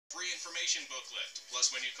Free information booklet.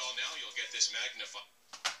 Plus, when you call now, you'll get this magnified.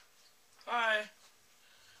 Hi.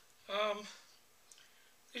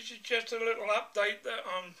 This is just a little update that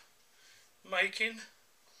I'm making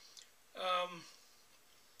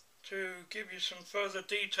to give you some further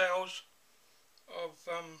details of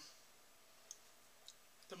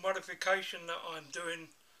the modification that I'm doing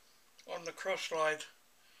on the cross-slide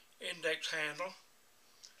index handle.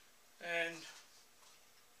 And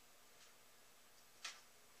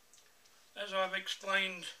as I've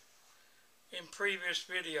explained in previous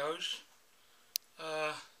videos,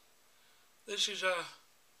 this is a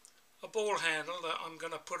ball handle that I'm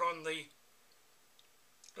going to put on the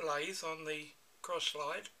lathe, on the cross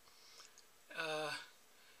slide,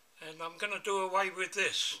 and I'm going to do away with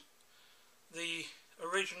this, the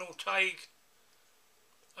original Taig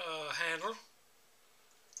handle,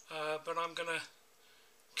 but I'm going to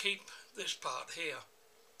keep this part here.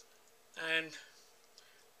 And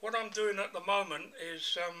what I'm doing at the moment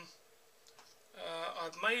is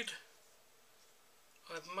I've made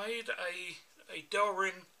a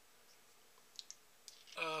Delrin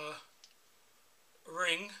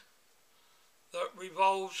ring that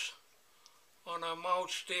revolves on a mild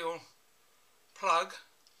steel plug,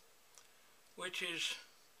 which is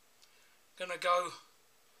going to go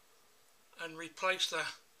and replace the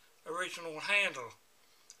original handle,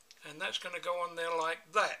 and that's going to go on there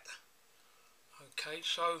like that. Okay,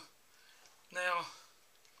 so now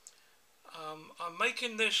I'm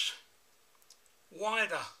making this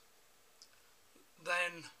wider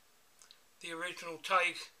than the original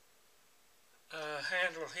Taig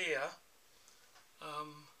handle here.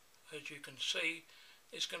 As you can see,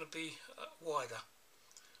 it's going to be wider.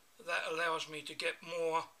 That allows me to get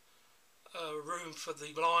more room for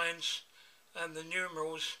the lines and the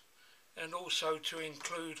numerals, and also to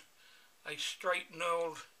include a straight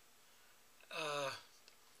knurled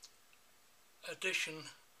addition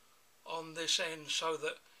on this end, so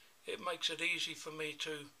that it makes it easy for me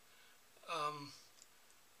to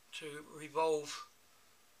revolve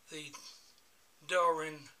the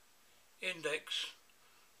Delrin index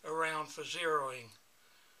around for zeroing.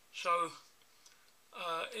 So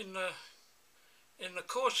in the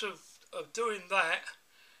course of doing that,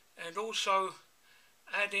 and also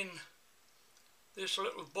adding this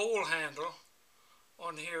little ball handle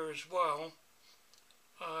on here as well,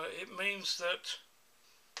 it means that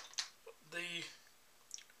the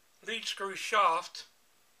lead screw shaft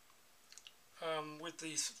with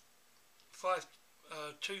the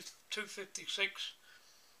 256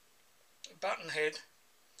 button head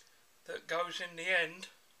that goes in the end,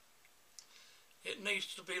 it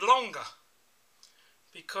needs to be longer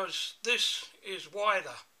because this is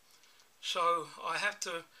wider. So I have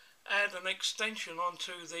to add an extension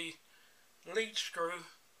onto the lead screw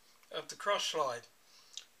of the cross slide,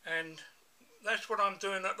 and that's what I'm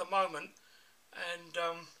doing at the moment. And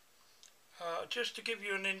just to give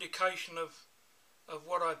you an indication of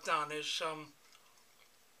what I've done is,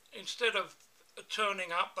 instead of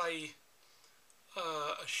turning up a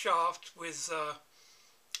shaft with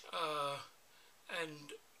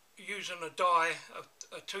and using a die,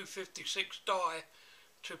 a 256 die,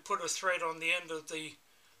 to put a thread on the end of the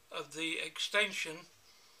extension,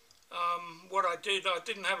 what I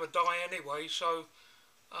didn't have a die anyway, so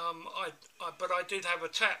but I did have a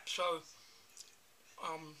tap, so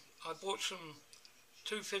I bought some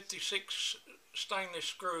 256 stainless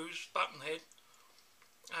screws, button head,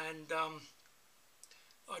 and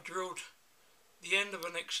I drilled the end of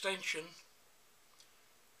an extension,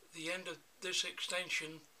 the end of this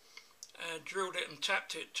extension, and drilled it and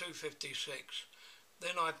tapped it 256.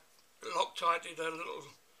 Then I Loctited a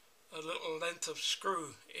little length of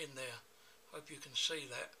screw in there. Hope you can see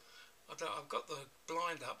that. I've got the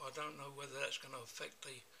blind up. I don't know whether that's going to affect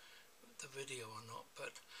the video or not,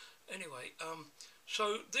 but anyway,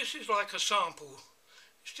 so this is like a sample.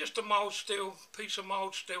 It's just a mild steel, piece of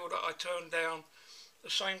mild steel that I turned down the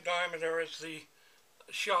same diameter as the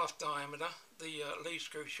shaft diameter, the lead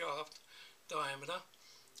screw shaft diameter,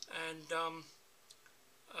 and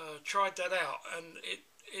tried that out, and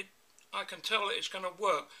I can tell it's going to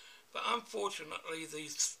work, but unfortunately the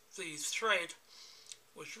thread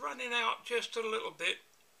was running out just a little bit,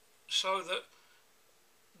 so that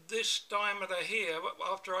this diameter here,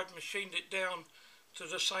 after I'd machined it down to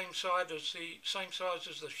the same size as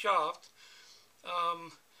the shaft,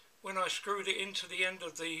 when I screwed it into the end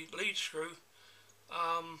of the lead screw,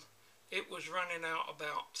 it was running out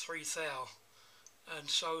about 3 thou, and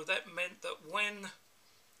so that meant that when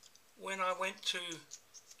I went to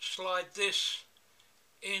slide this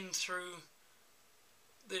in through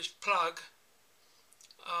this plug,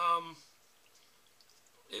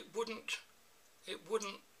 it wouldn't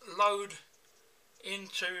load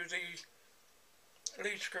into the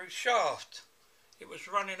lead screw shaft. It was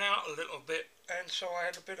running out a little bit, and so I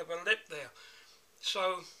had a bit of a lip there.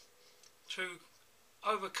 So to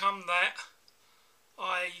overcome that,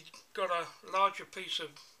 I got a larger piece of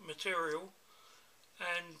material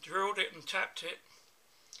and drilled it and tapped it,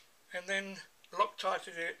 and then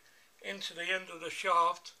Loctited it into the end of the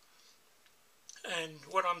shaft. And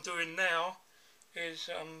what I'm doing now is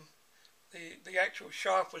the actual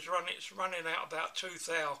shaft was running out about 2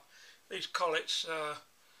 thou. These collets,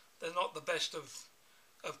 they're not the best of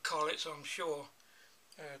collets, I'm sure.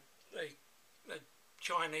 They're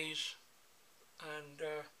Chinese, and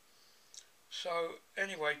so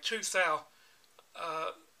anyway, 2 thou.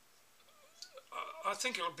 I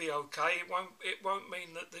think it'll be okay. It won't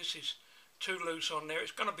mean that this is too loose on there.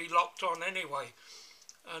 It's going to be locked on anyway.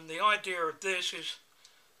 And the idea of this is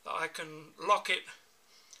that I can lock it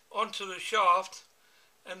onto the shaft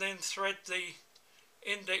and then thread the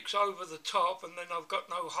index over the top, and then I've got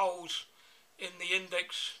no holes in the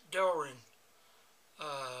index dowel ring.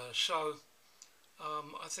 I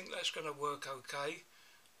think that's going to work okay.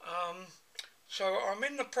 So I'm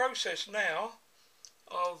in the process now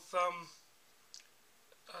of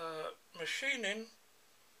machining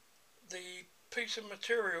the piece of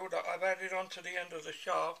material that I've added onto the end of the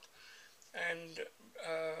shaft, and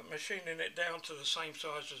machining it down to the same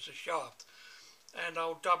size as the shaft. And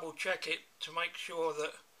I'll double check it to make sure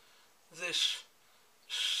that this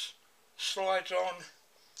slides on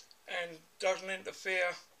and doesn't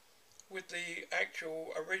interfere with the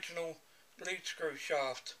actual original lead screw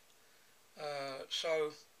shaft.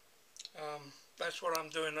 That's what I'm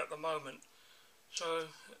doing at the moment. So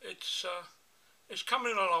it's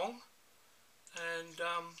coming along, and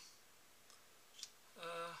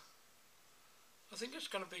I think it's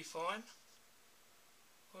going to be fine.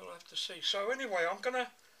 We'll have to see. So anyway, I'm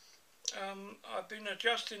gonna I've been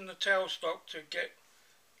adjusting the tailstock to get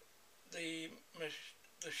the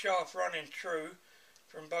shaft running true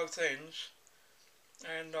from both ends,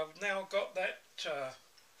 and I've now got that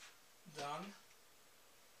done.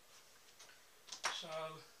 So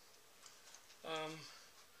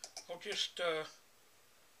I'll just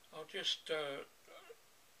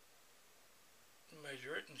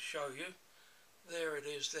measure it and show you. There it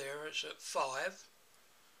is there, it's at 5.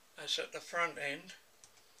 That's at the front end,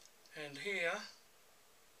 and here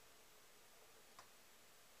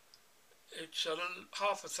it's a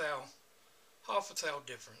half a thou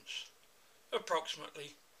difference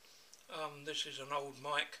approximately. This is an old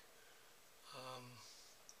mic,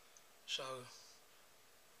 so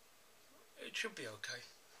it should be okay.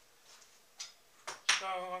 So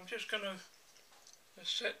I'm just going to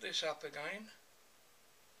set this up again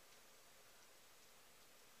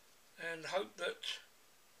and hope that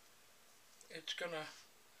it's going to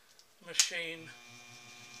machine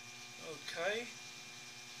okay.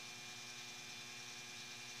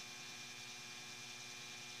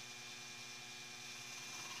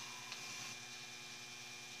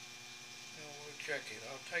 Now we'll check it.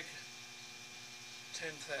 I'll take 10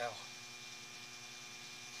 thou.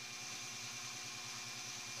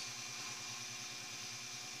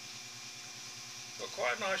 Got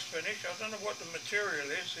quite a nice finish. I don't know what the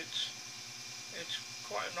material is. It's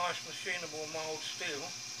quite a nice machinable mild steel.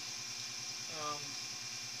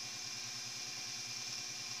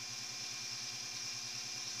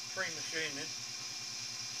 Pre-machining.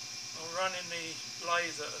 I'm running the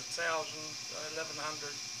lathe at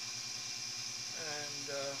 1100, and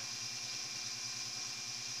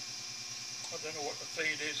I don't know what the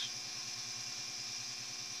feed is.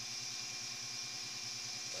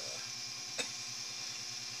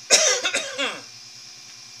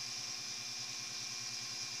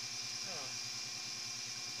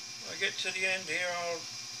 When I get to the end here,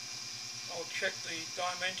 I'll check the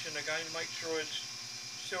dimension again to make sure it's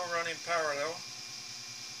still running parallel.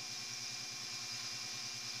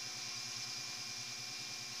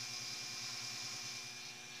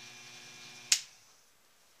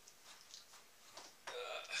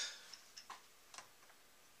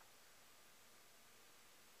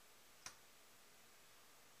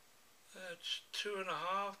 That's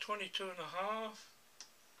 2.5, 22.5.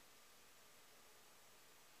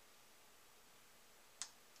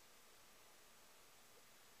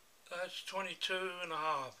 That's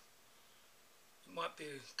 22.5. It might be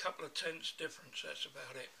a couple of tenths difference, that's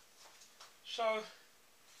about it. So,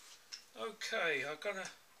 okay, I've got to...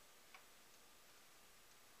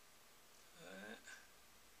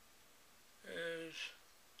 That is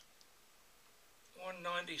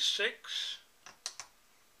 196.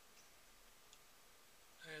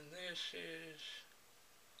 And this is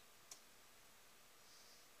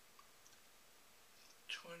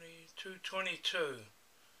 22.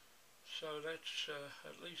 So that's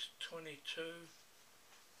at least 22.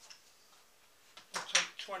 I'll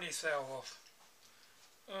take 20 thou off.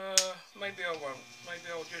 Maybe I won't. Maybe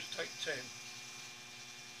I'll just take 10.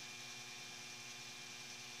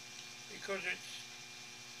 Because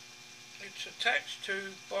it's attached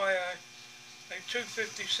to by a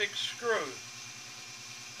 256 screw.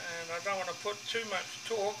 And I don't want to put too much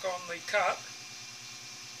torque on the cut.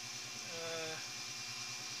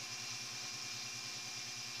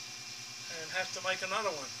 And have to make another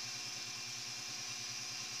one.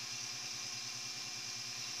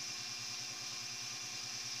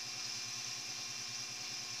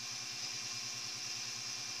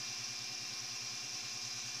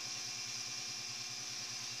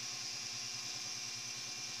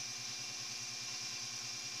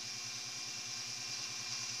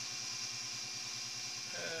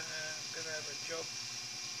 I'm going to have a job.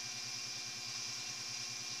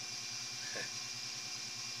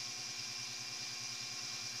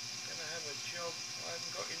 I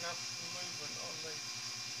haven't got enough movement on the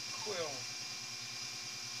quill,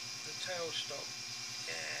 the tailstop.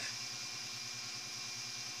 Yeah,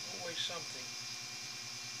 always something.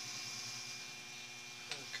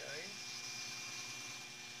 Okay.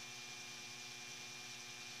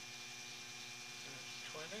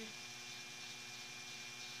 That's 20.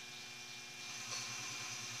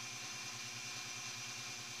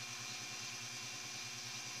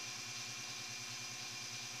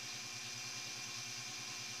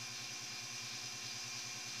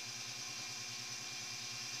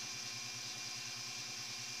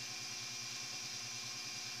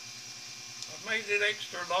 I've made it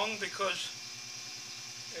extra long because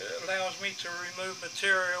it allows me to remove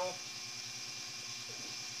material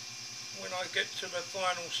when I get to the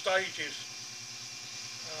final stages.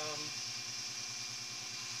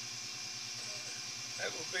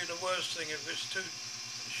 That would be the worst thing if it's too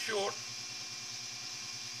short.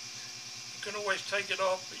 You can always take it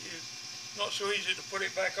off, but it's not so easy to put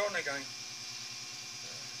it back on again.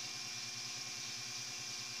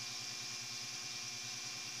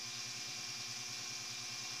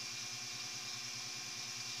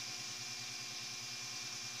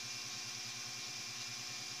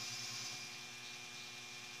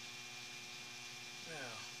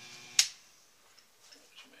 Now,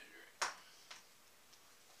 let's measure it.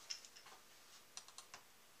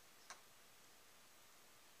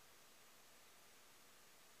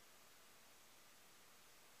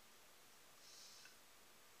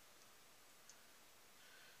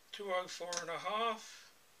 204.5.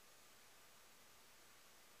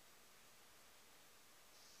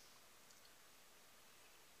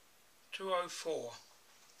 204.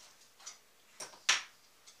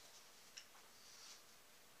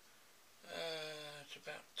 It's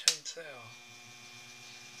about 10 thou.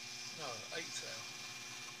 No, 8 thou.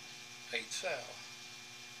 8 thou.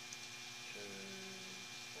 2,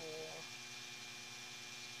 4.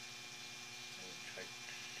 Take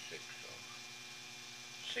 6 off.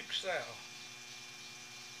 6 thou.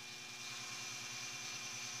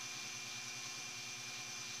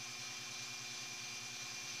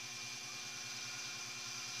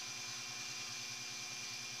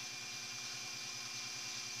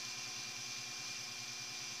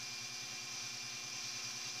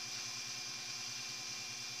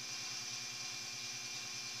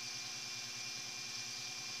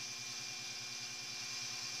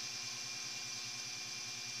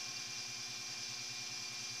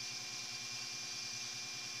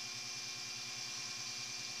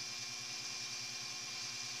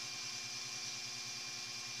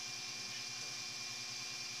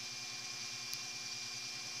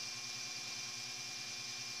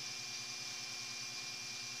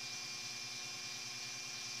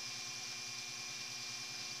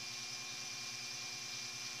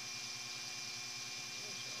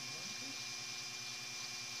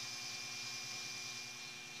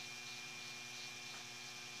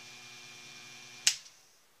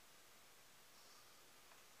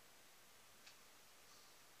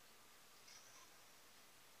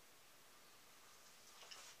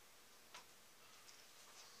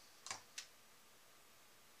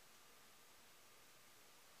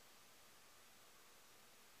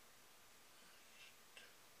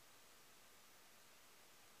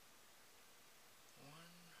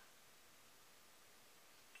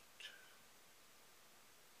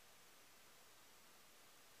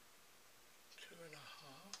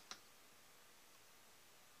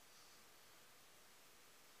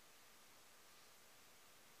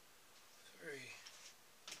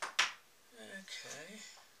 Okay.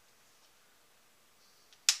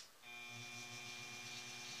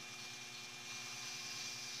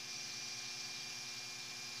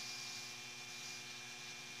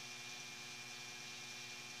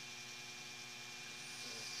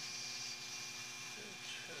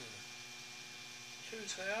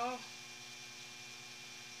 tooth out.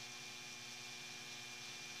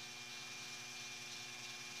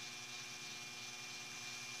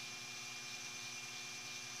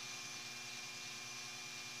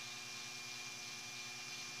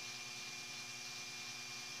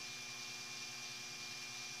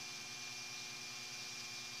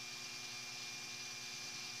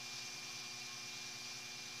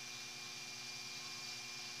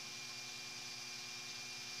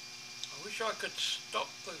 I wish I could stop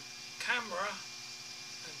the camera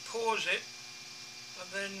and pause it, and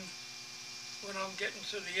then when I'm getting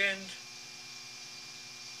to the end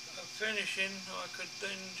of finishing I could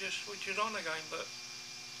then just switch it on again, but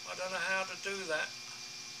I don't know how to do that.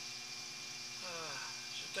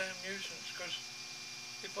 It's a damn nuisance, because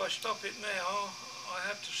if I stop it now I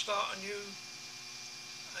have to start a new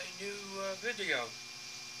video.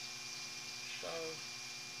 So okay,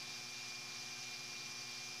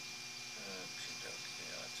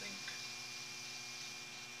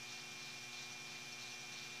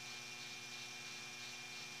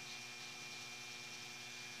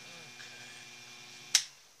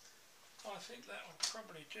 I think that will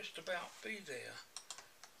probably just about be there.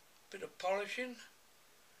 Bit of polishing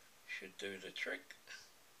should do the trick.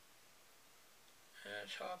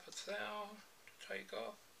 That's half a thou to take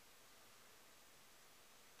off.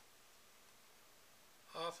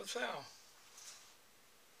 Half a thou.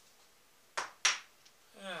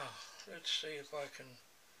 Now let's see if I can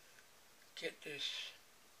get this.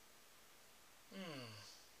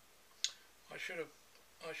 I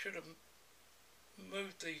should have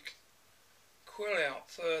moved the quill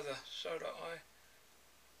out further so that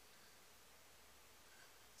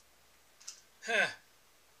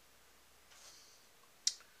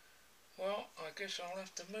well, I guess I'll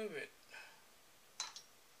have to move it.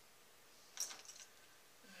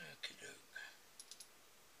 Okey-doke.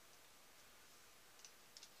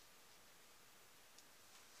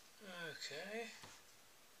 Okay.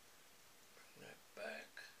 Bring that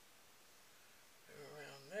back.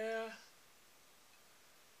 Around there.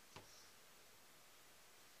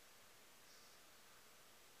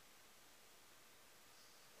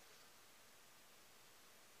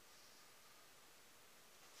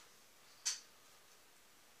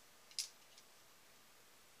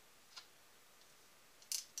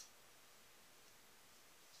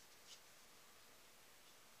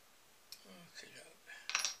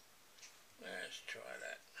 Let's try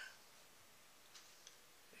that.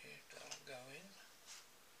 See if that'll go in.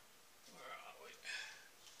 Where are we?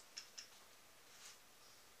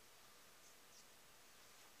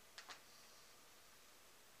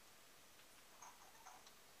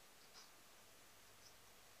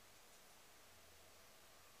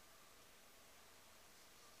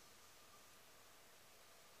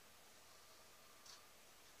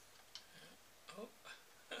 Oh,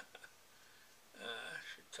 I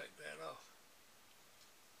should take that off.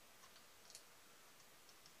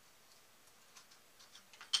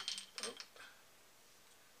 Oh.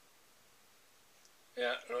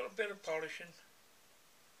 Yeah, a little bit of polishing.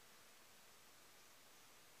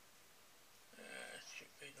 Should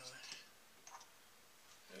be nice.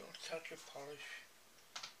 A little touch of polish.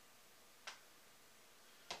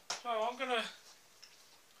 So I'm going to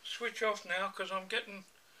switch off now because I'm getting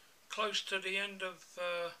close to the end of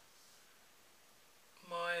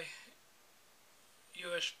my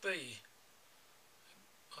USB.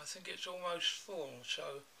 I think it's almost full,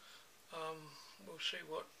 so we'll see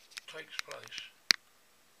what takes place.